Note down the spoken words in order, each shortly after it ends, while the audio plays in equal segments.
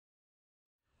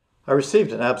I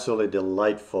received an absolutely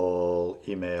delightful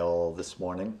email this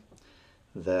morning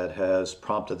that has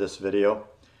prompted this video.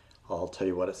 I'll tell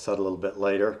you what it said a little bit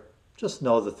later. Just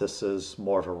know that this is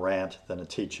more of a rant than a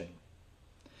teaching.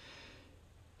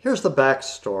 Here's the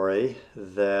backstory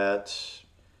that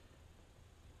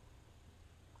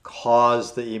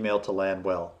caused the email to land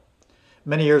well.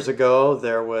 Many years ago,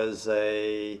 there was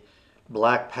a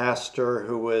black pastor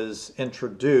who was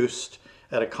introduced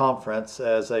at a conference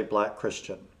as a black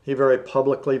Christian. He very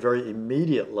publicly, very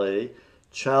immediately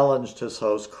challenged his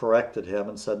host, corrected him,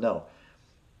 and said, "No,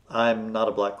 I'm not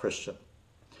a black Christian."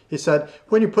 He said,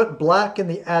 "When you put black in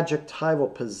the adjectival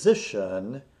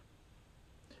position,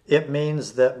 it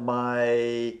means that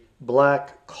my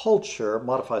black culture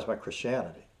modifies my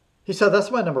Christianity." He said,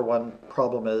 "That's my number one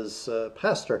problem as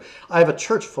pastor. I have a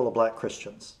church full of black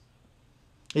Christians."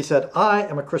 He said, "I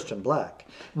am a Christian black.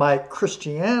 My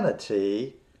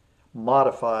Christianity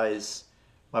modifies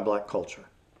my black culture."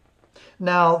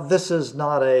 Now, this is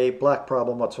not a black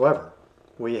problem whatsoever.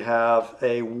 We have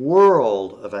a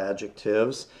world of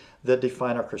adjectives that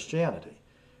define our Christianity.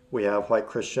 We have white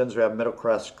Christians, we have middle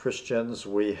class Christians,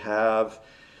 we have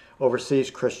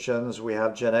overseas Christians, we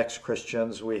have Gen X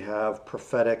Christians, we have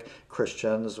prophetic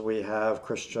Christians, we have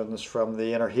Christians from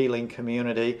the inner healing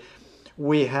community.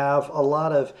 We have a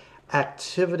lot of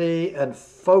activity and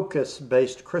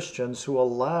focus-based Christians who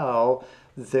allow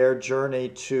their journey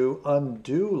to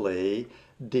unduly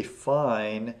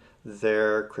define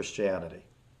their Christianity.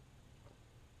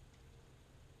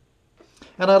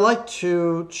 And I'd like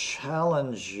to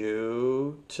challenge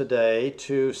you today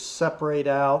to separate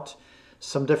out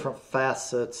some different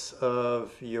facets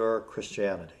of your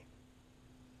Christianity.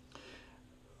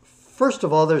 First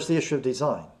of all, there's the issue of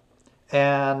design.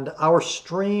 And our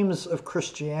streams of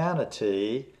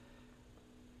Christianity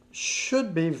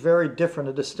should be very different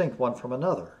and distinct one from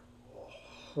another.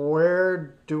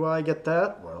 Where do I get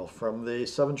that? Well, from the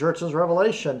seven churches of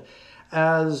Revelation.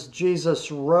 As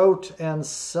Jesus wrote and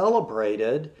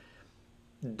celebrated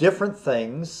different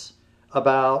things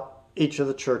about each of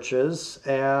the churches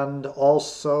and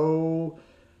also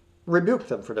rebuked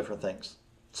them for different things.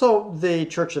 So the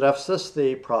church at Ephesus,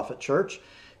 the prophet church,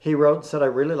 he wrote and said, "I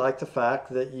really like the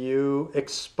fact that you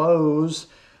expose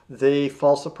the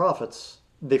false prophets,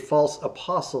 the false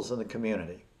apostles in the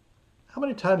community." How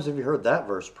many times have you heard that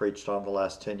verse preached on the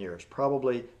last 10 years?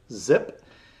 Probably zip.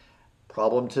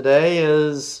 Problem today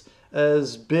is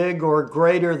as big or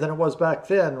greater than it was back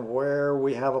then, where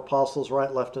we have apostles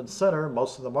right, left, and center.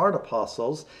 Most of them aren't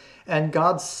apostles. And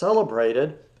God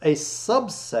celebrated a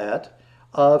subset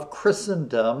of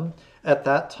Christendom at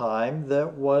that time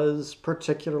that was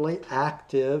particularly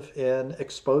active in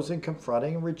exposing,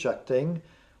 confronting, and rejecting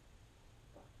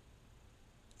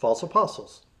false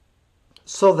apostles.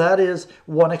 So that is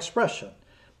one expression.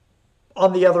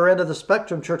 On the other end of the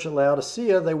spectrum, Church at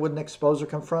Laodicea, they wouldn't expose or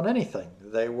confront anything.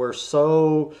 They were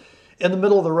so in the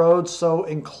middle of the road, so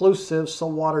inclusive, so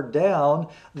watered down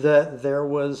that there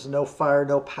was no fire,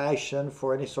 no passion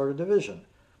for any sort of division.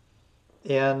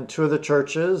 In two of the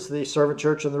churches, the servant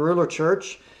church and the ruler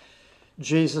church,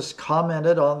 Jesus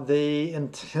commented on the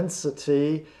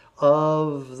intensity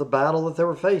of the battle that they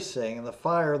were facing, and the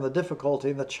fire and the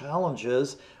difficulty and the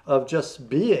challenges of just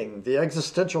being, the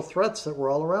existential threats that were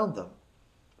all around them.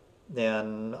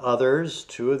 And others,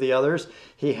 two of the others,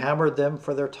 he hammered them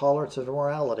for their tolerance of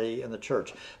immorality in the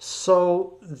church.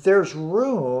 So there's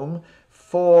room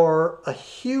for a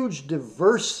huge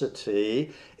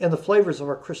diversity in the flavors of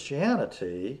our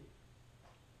Christianity,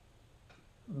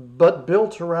 but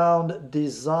built around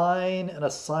design and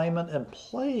assignment and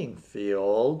playing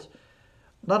field,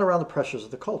 not around the pressures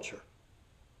of the culture.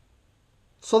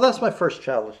 So that's my first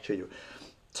challenge to you.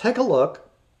 Take a look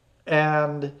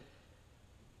and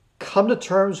come to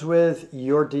terms with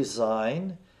your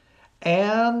design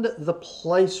and the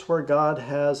place where God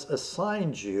has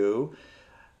assigned you,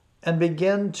 and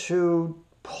begin to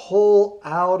pull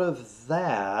out of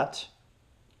that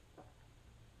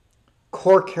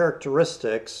core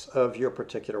characteristics of your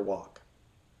particular walk.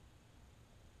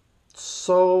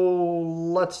 So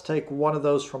let's take one of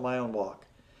those from my own walk.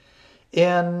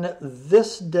 In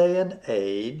this day and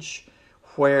age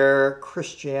where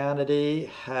Christianity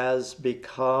has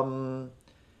become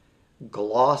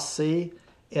glossy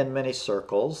in many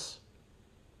circles,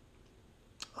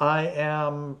 I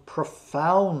am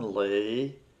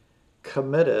profoundly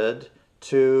committed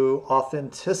to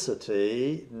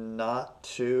authenticity, not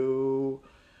to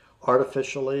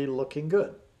artificially looking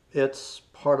good. It's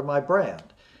part of my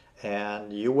brand.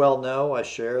 And you well know I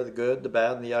share the good, the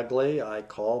bad, and the ugly. I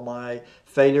call my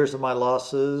failures and my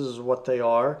losses what they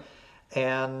are.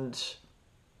 And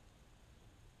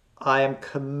I am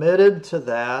committed to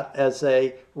that as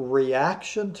a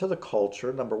reaction to the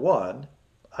culture. Number one,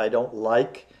 I don't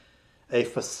like a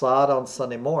facade on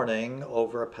Sunday morning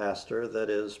over a pastor that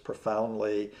is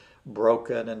profoundly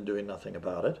broken and doing nothing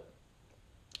about it.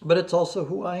 But it's also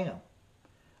who I am.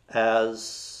 As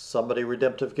somebody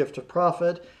redemptive gift of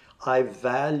prophet, I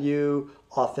value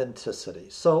authenticity.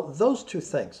 So those two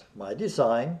things, my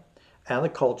design and the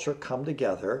culture, come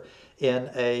together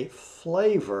in a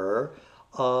flavor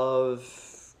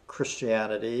of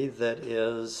Christianity that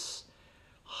is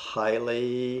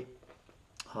highly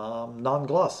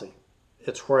non-glossy.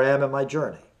 It's where I am in my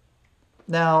journey.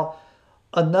 Now,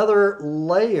 another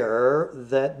layer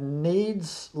that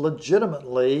needs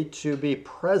legitimately to be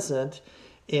present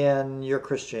in your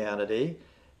Christianity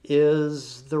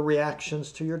is the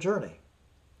reactions to your journey.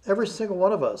 Every single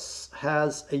one of us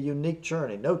has a unique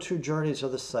journey. No two journeys are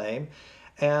the same.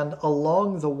 And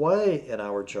along the way in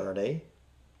our journey,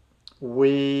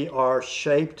 we are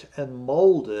shaped and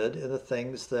molded in the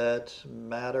things that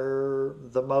matter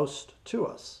the most to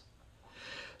us.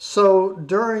 So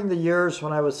during the years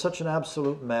when I was such an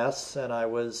absolute mess, and I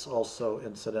was also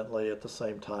incidentally at the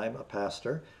same time a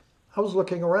pastor, I was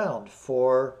looking around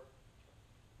for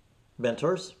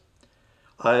mentors.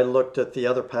 I looked at the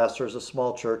other pastors of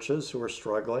small churches who were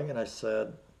struggling, and I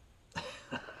said,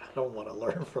 I don't want to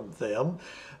learn from them.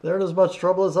 They're in as much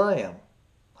trouble as I am.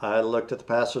 I looked at the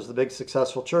pastors of the big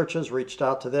successful churches, reached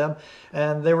out to them,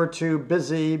 and they were too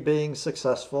busy being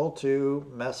successful to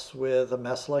mess with a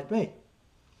mess like me.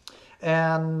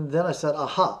 And then I said,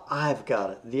 aha, I've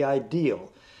got it, the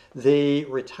ideal. The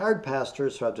retired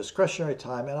pastors who have discretionary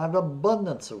time and have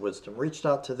abundance of wisdom, reached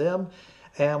out to them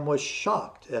and was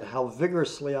shocked at how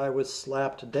vigorously I was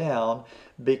slapped down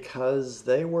because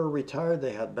they were retired,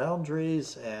 they had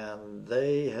boundaries, and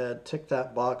they had ticked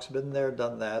that box, been there,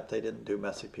 done that. They didn't do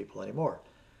messy people anymore.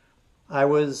 I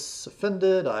was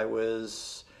offended, I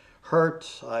was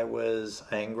hurt, I was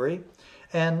angry.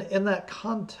 And in that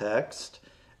context,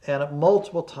 and at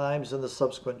multiple times in the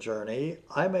subsequent journey,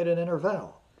 I made an inner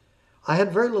vow. I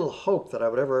had very little hope that I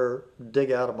would ever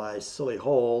dig out of my silly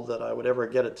hole, that I would ever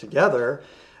get it together,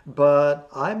 but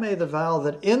I made the vow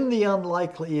that in the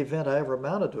unlikely event I ever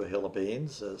amounted to a hill of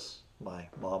beans, as my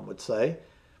mom would say,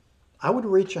 I would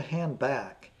reach a hand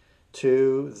back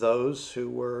to those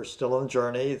who were still on the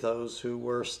journey, those who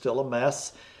were still a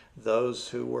mess, those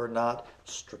who were not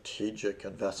strategic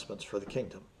investments for the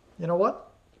kingdom. You know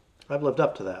what? I've lived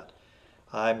up to that.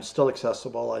 I'm still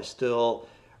accessible. I still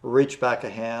reach back a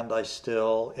hand. I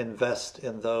still invest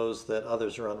in those that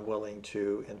others are unwilling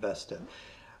to invest in.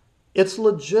 It's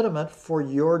legitimate for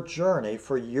your journey,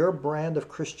 for your brand of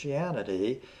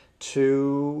Christianity,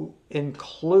 to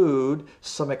include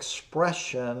some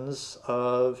expressions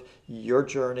of your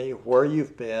journey, where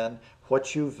you've been,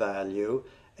 what you value,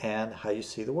 and how you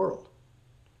see the world.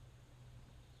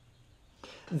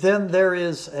 Then there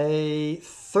is a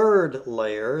third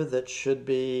layer that should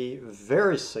be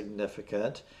very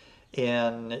significant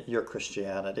in your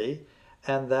Christianity,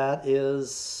 and that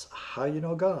is how you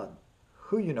know God,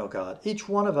 who you know God. Each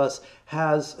one of us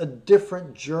has a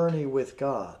different journey with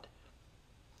God.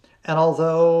 And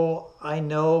although I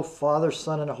know Father,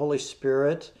 Son, and Holy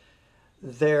Spirit,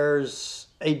 there's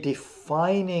a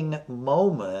defining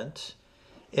moment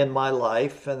in my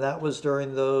life, and that was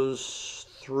during those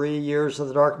 3 years of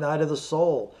the dark night of the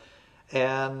soul,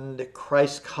 and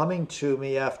Christ coming to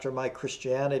me after my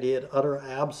Christianity had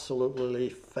absolutely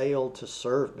failed to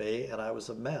serve me, and I was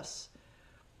a mess.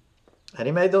 And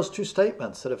he made those two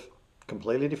statements that have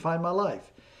completely defined my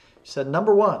life. He said,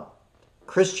 number one,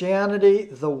 Christianity,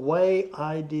 the way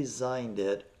I designed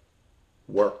it,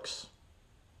 works.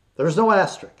 There's no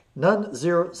asterisk, none,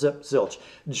 zero, zip, zilch.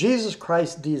 Jesus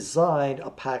Christ designed a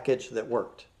package that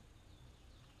worked.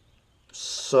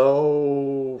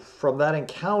 So from that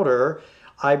encounter,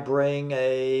 I bring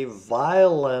a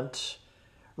violent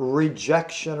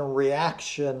rejection and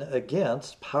reaction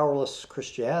against powerless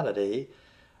Christianity,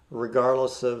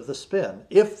 regardless of the spin.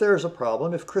 If there's a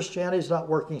problem, if Christianity is not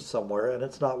working somewhere, and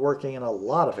it's not working in a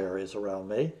lot of areas around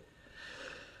me,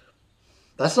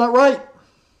 that's not right.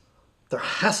 There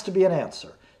has to be an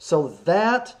answer. So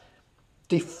that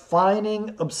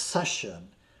defining obsession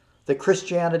that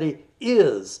Christianity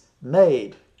is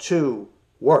made to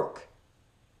work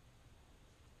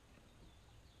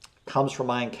comes from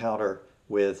my encounter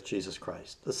with Jesus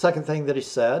Christ. The second thing that he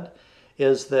said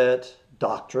is that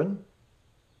doctrine,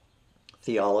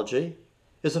 theology,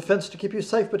 is a fence to keep you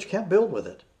safe, but you can't build with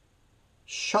it.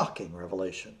 Shocking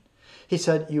revelation. He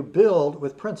said, you build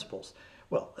with principles.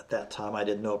 Well, at that time, I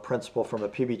didn't know a principle from a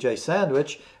PBJ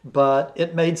sandwich, but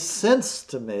it made sense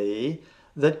to me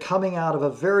that coming out of a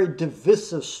very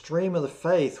divisive stream of the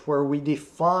faith where we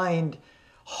defined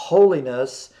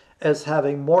holiness as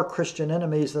having more Christian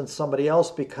enemies than somebody else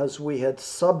because we had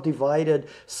subdivided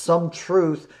some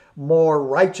truth more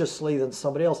righteously than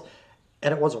somebody else,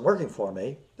 and it wasn't working for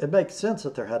me, it makes sense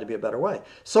that there had to be a better way.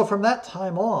 So from that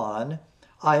time on,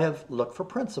 I have looked for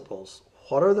principles.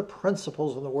 What are the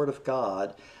principles in the Word of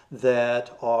God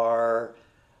that are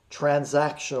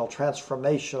transactional,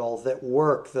 transformational, that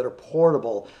work, that are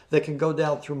portable, that can go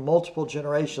down through multiple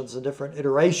generations and different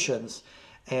iterations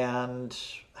and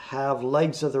have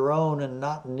legs of their own and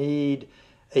not need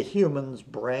a human's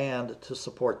brand to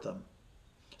support them?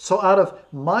 So out of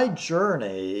my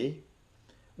journey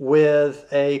with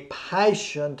a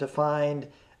passion to find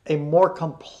a more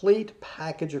complete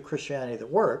package of Christianity that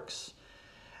works,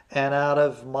 and out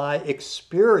of my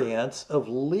experience of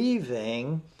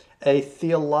leaving a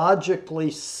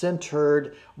theologically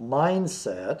centered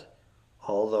mindset,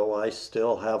 although I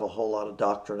still have a whole lot of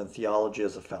doctrine and theology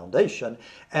as a foundation,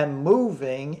 and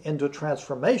moving into a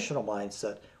transformational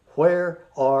mindset, where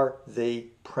are the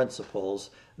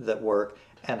principles that work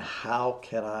and how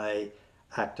can I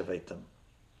activate them?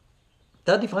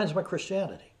 That defines my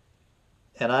Christianity.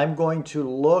 And I'm going to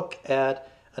look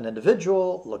at an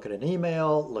individual, look at an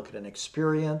email, look at an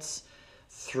experience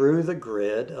through the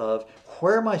grid of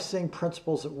where am I seeing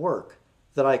principles at work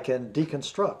that I can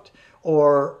deconstruct?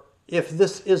 Or if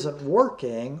this isn't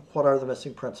working, what are the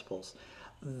missing principles?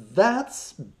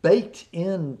 That's baked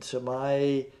into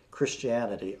my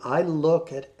Christianity. I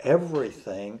look at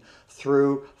everything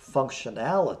through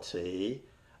functionality,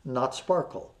 not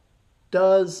sparkle.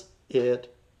 Does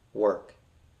it work?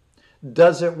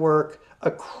 Does it work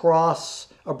across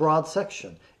a broad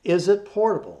section? Is it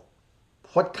portable?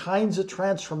 What kinds of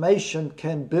transformation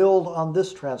can build on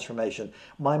this transformation?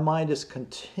 My mind is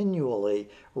continually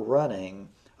running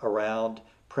around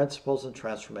principles and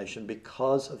transformation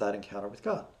because of that encounter with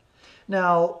God.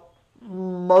 Now,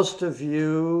 most of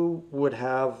you would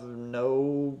have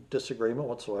no disagreement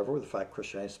whatsoever with the fact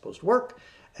Christianity is supposed to work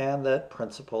and that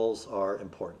principles are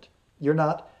important. You're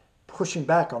not pushing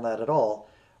back on that at all,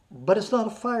 but it's not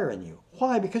a fire in you.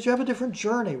 Why? Because you have a different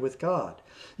journey with God.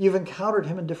 You've encountered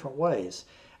Him in different ways.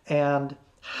 And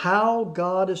how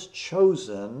God has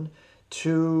chosen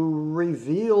to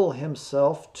reveal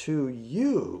Himself to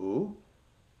you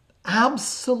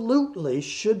absolutely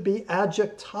should be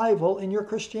adjectival in your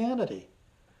Christianity.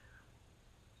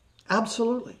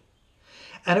 Absolutely.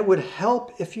 And it would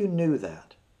help if you knew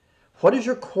that. What is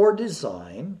your core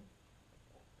design?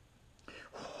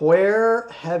 Where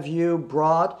have you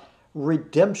brought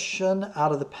redemption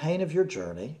out of the pain of your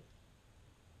journey?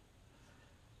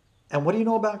 And what do you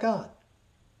know about God?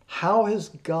 How has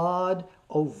God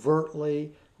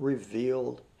overtly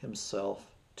revealed Himself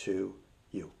to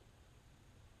you?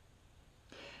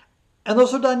 And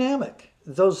those are dynamic.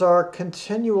 Those are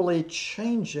continually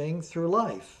changing through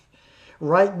life.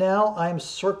 Right now, I'm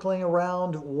circling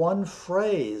around one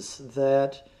phrase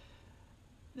that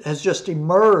has just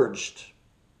emerged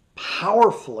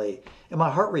powerfully in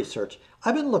my heart research.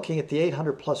 I've been looking at the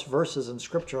 800 plus verses in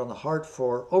Scripture on the heart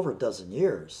for over a dozen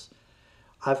years.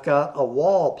 I've got a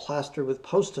wall plastered with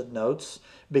Post-it notes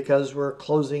because we're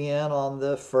closing in on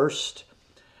the first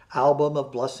album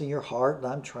of Blessing Your Heart, and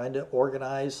I'm trying to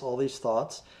organize all these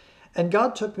thoughts. And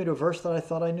God took me to a verse that I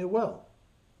thought I knew well.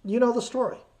 You know the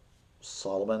story.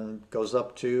 Solomon goes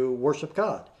up to worship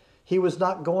God. He was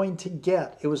not going to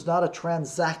get, it was not a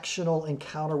transactional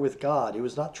encounter with God. He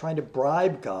was not trying to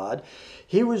bribe God.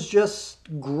 He was just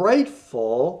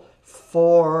grateful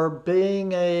for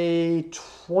being a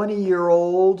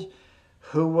 20-year-old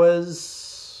who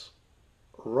was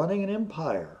running an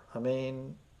empire. I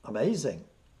mean, amazing.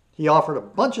 He offered a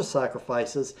bunch of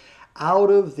sacrifices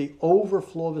out of the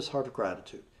overflow of his heart of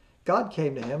gratitude. God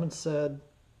came to him and said,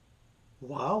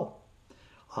 wow,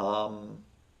 I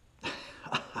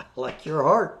like your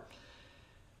heart.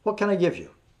 What can I give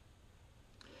you?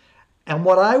 And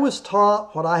what I was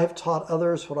taught, what I have taught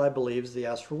others, what I believe is he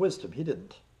asked for wisdom. He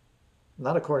didn't.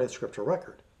 Not according to the scriptural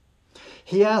record.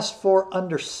 He asked for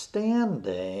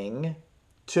understanding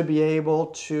to be able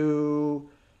to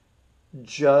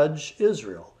judge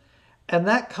Israel. And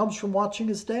that comes from watching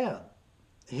his dad.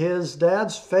 His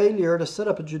dad's failure to set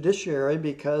up a judiciary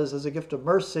because as a gift of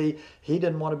mercy, he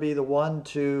didn't want to be the one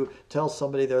to tell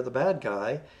somebody they're the bad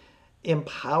guy,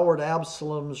 empowered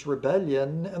Absalom's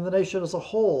rebellion, and the nation as a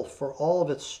whole, for all of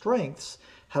its strengths,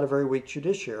 had a very weak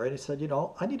judiciary. And he said, you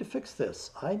know, I need to fix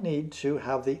this. I need to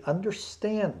have the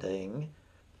understanding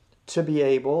to be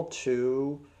able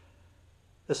to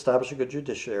establish a good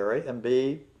judiciary and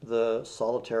be the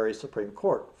solitary Supreme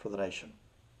Court for the nation.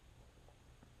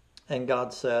 And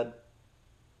God said,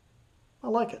 I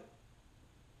like it.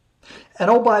 And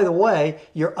oh, by the way,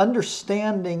 your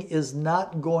understanding is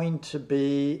not going to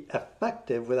be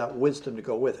effective without wisdom to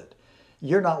go with it.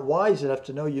 You're not wise enough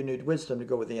to know you need wisdom to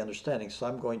go with the understanding, so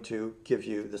I'm going to give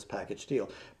you this package deal.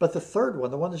 But the third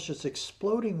one, the one that's just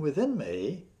exploding within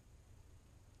me,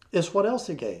 is what else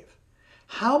he gave.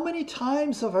 How many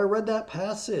times have I read that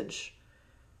passage?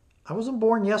 I wasn't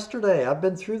born yesterday. I've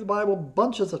been through the Bible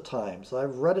bunches of times.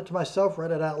 I've read it to myself,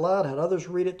 read it out loud, had others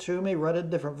read it to me, read it in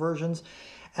different versions,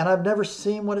 and I've never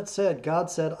seen what it said. God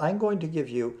said, I'm going to give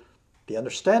you the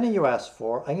understanding you asked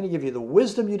for. I'm going to give you the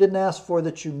wisdom you didn't ask for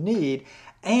that you need,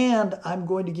 and I'm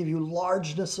going to give you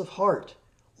largeness of heart.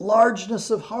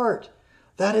 Largeness of heart.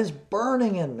 That is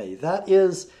burning in me. That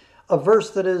is a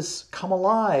verse that has come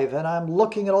alive, and I'm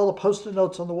looking at all the Post-it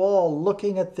notes on the wall,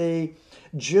 looking at the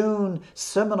June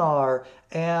seminar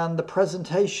and the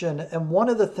presentation. And one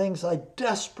of the things I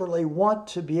desperately want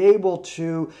to be able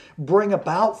to bring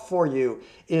about for you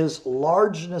is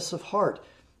largeness of heart.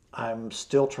 I'm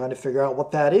still trying to figure out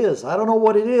what that is. I don't know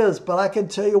what it is, but I can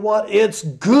tell you what, it's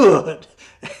good.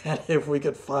 And if we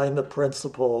could find the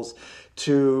principles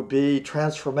to be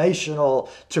transformational,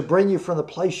 to bring you from the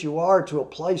place you are to a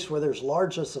place where there's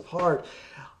largeness of heart,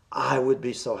 I would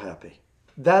be so happy.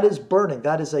 That is burning.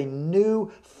 That is a new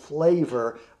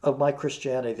flavor of my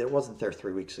Christianity that wasn't there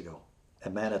 3 weeks ago.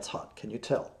 And man, it's hot. Can you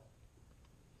tell?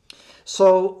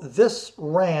 So this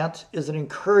rant is an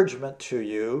encouragement to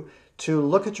you to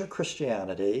look at your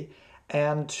Christianity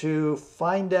and to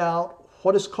find out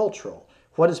what is cultural.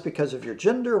 What is because of your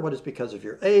gender? What is because of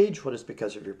your age? What is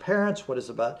because of your parents? What is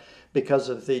about because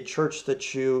of the church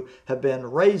that you have been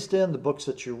raised in, the books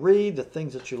that you read, the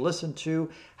things that you listen to?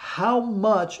 How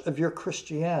much of your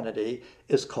Christianity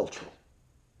is cultural?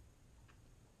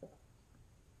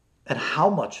 And how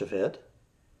much of it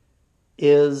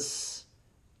is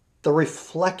the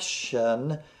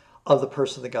reflection of the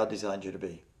person that God designed you to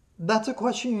be? That's a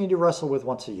question you need to wrestle with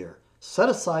once a year. Set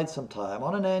aside some time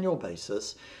on an annual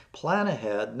basis, plan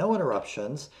ahead, no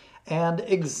interruptions, and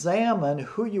examine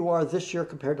who you are this year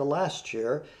compared to last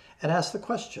year and ask the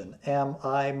question, am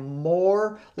I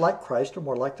more like Christ or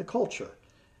more like the culture?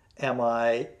 Am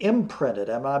I imprinted?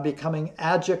 Am I becoming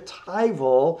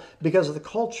adjectival because of the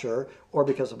culture or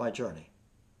because of my journey?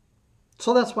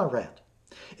 So that's my rant.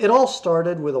 It all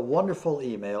started with a wonderful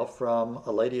email from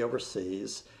a lady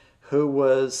overseas who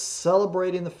was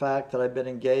celebrating the fact that I've been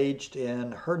engaged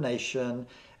in her nation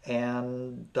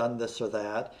and done this or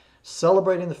that,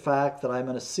 celebrating the fact that I'm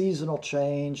in a seasonal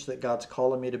change that God's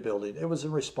calling me to building. It was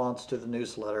in response to the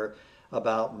newsletter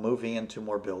about moving into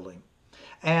more building.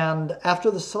 And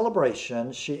after the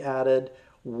celebration, she added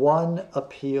one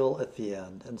appeal at the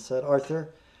end and said,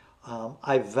 Arthur,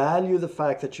 I value the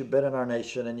fact that you've been in our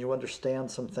nation and you understand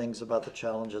some things about the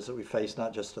challenges that we face,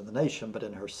 not just in the nation, but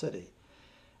in her city.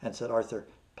 And said, Arthur,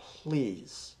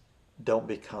 please don't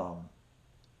become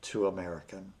too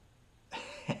American.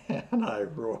 And I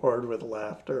roared with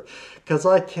laughter because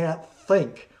I can't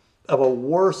think of a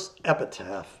worse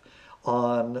epitaph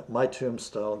on my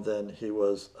tombstone than he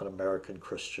was an American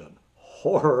Christian.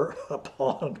 Horror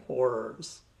upon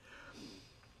horrors.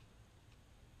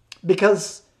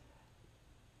 Because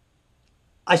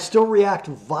I still react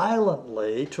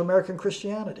violently to American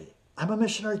Christianity. I'm a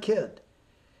missionary kid.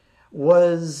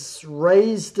 Was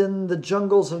raised in the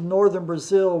jungles of northern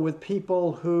Brazil with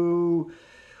people who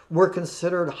were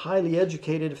considered highly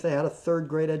educated if they had a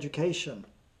third-grade education.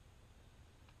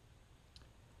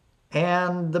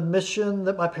 And the mission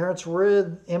that my parents were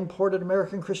in imported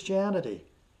American Christianity.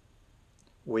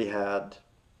 We had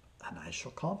a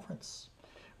national conference.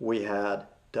 We had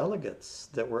delegates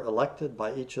that were elected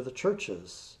by each of the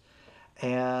churches.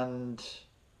 And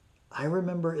I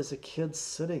remember as a kid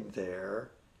sitting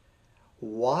there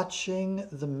watching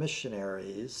the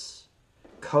missionaries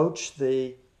coach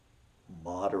the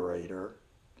moderator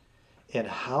in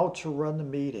how to run the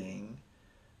meeting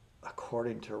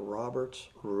according to Robert's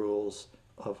Rules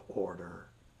of Order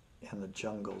in the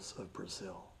jungles of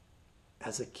Brazil.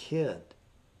 As a kid,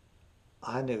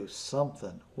 I knew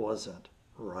something wasn't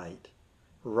right.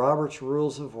 Robert's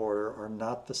Rules of Order are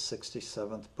not the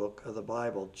 67th book of the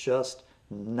Bible, just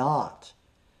not.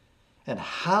 And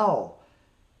how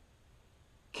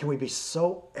can we be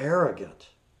so arrogant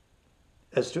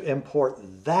as to import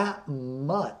that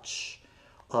much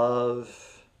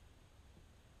of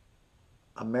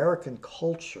American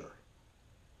culture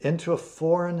into a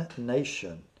foreign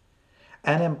nation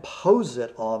and impose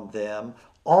it on them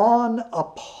on a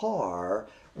par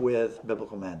with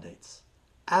biblical mandates?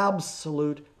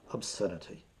 Absolute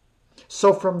obscenity.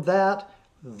 So from that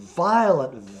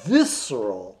violent,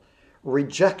 visceral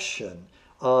rejection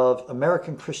of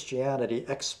American Christianity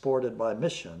exported by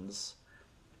missions,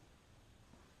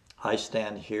 I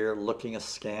stand here looking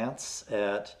askance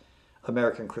at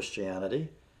American Christianity,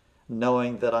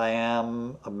 knowing that I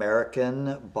am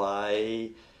American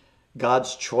by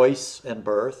God's choice and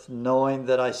birth, knowing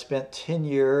that I spent 10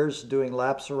 years doing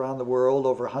laps around the world,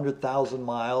 over 100,000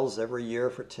 miles every year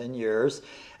for 10 years,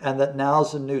 and that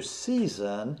now's a new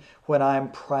season when I'm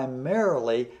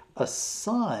primarily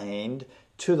assigned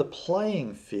to the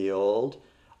playing field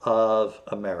of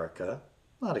America,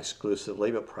 not exclusively,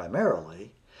 but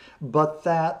primarily. But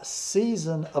that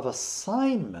season of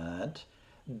assignment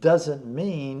doesn't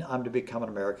mean I'm to become an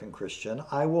American Christian.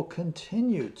 I will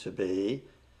continue to be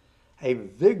a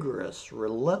vigorous,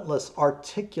 relentless,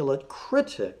 articulate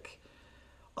critic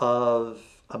of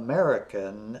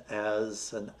American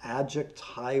as an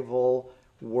adjectival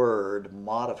word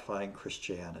modifying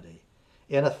Christianity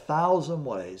in 1,000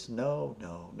 ways. No,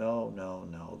 no, no, no,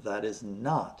 no. That is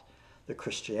not the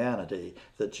Christianity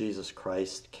that Jesus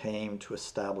Christ came to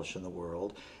establish in the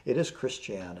world. It is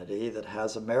Christianity that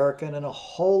has American and a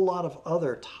whole lot of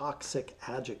other toxic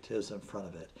adjectives in front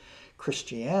of it.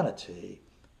 Christianity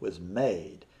was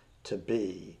made to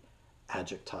be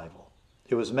adjectival.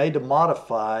 It was made to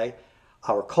modify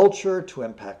our culture, to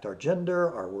impact our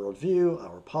gender, our worldview,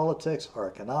 our politics, our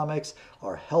economics,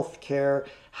 our health care,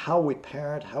 how we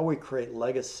parent, how we create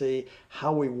legacy,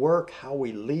 how we work, how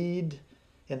we lead.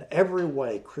 In every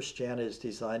way, Christianity is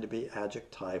designed to be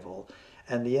adjectival,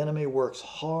 and the enemy works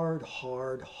hard,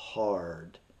 hard,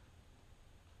 hard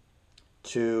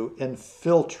to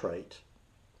infiltrate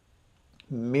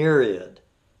myriad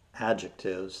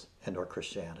adjectives into our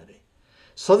Christianity.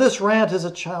 So this rant is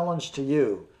a challenge to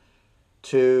you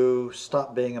to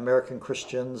stop being American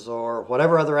Christians or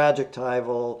whatever other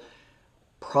adjectival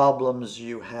problems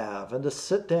you have, and to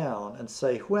sit down and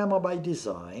say, who am I by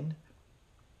design?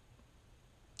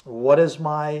 What is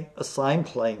my assigned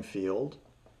playing field?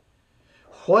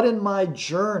 What in my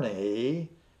journey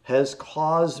has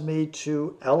caused me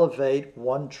to elevate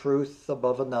one truth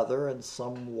above another in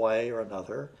some way or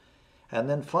another? And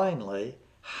then finally,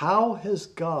 how has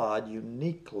God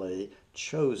uniquely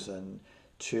chosen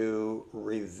to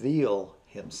reveal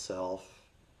himself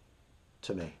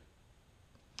to me?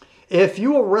 If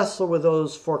you will wrestle with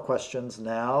those 4 questions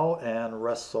now and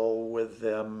wrestle with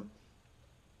them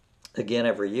again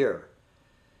every year,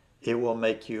 it will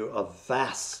make you a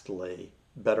vastly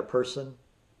better person,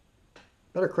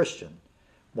 better Christian,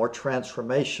 more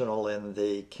transformational in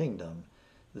the kingdom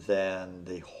than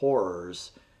the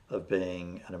horrors of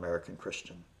being an American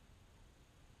Christian.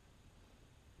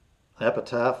 An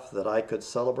epitaph that I could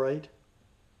celebrate: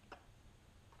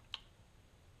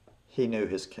 he knew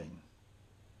his king.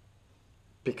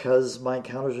 Because my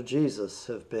encounters with Jesus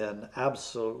have been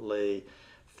absolutely,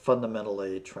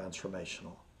 fundamentally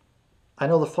transformational. I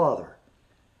know the Father.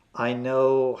 I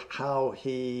know how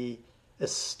he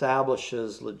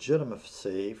establishes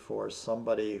legitimacy for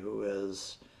somebody who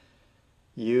has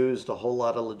used a whole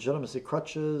lot of legitimacy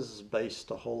crutches,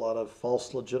 based a whole lot of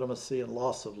false legitimacy and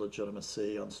loss of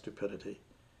legitimacy on stupidity.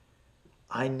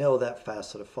 I know that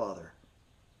facet of Father.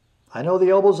 I know the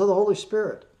elbows of the Holy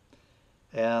Spirit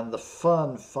and the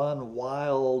fun,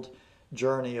 wild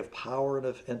journey of power and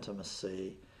of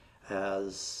intimacy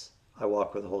as I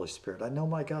walk with the Holy Spirit. I know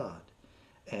my God,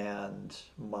 and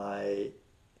my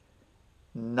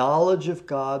knowledge of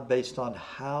God based on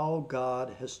how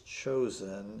God has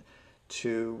chosen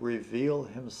to reveal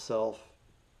himself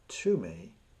to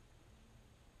me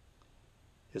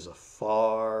is a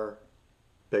far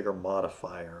bigger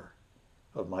modifier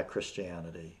of my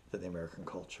Christianity than the American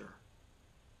culture.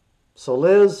 So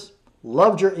Liz,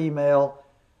 loved your email.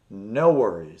 No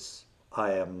worries.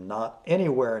 I am not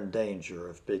anywhere in danger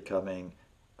of becoming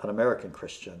an American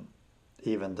Christian,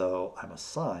 even though I'm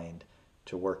assigned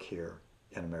to work here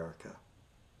in America.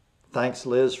 Thanks,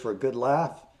 Liz, for a good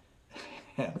laugh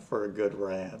and for a good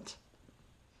rant.